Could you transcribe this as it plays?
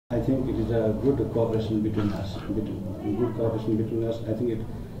I think it is a good cooperation between us. I think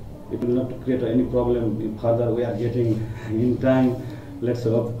it will not create any problem further. We are getting in time. Let's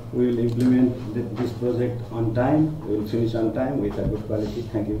hope we will implement this project on time. We will finish on time with a good quality.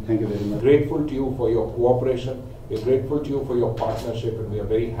 Thank you very much. Grateful to you for your cooperation. We are grateful to you for your partnership, and we are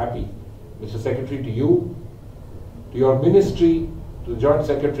very happy, Mr. Secretary, to you, to your ministry, to the Joint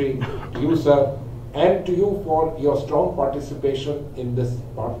Secretary, to you, sir, and to you for your strong participation in this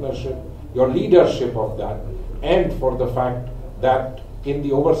partnership, your leadership of that, and for the fact that in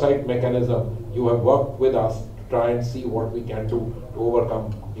the oversight mechanism you have worked with us to try and see what we can do to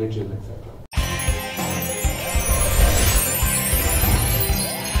overcome glitches, etc.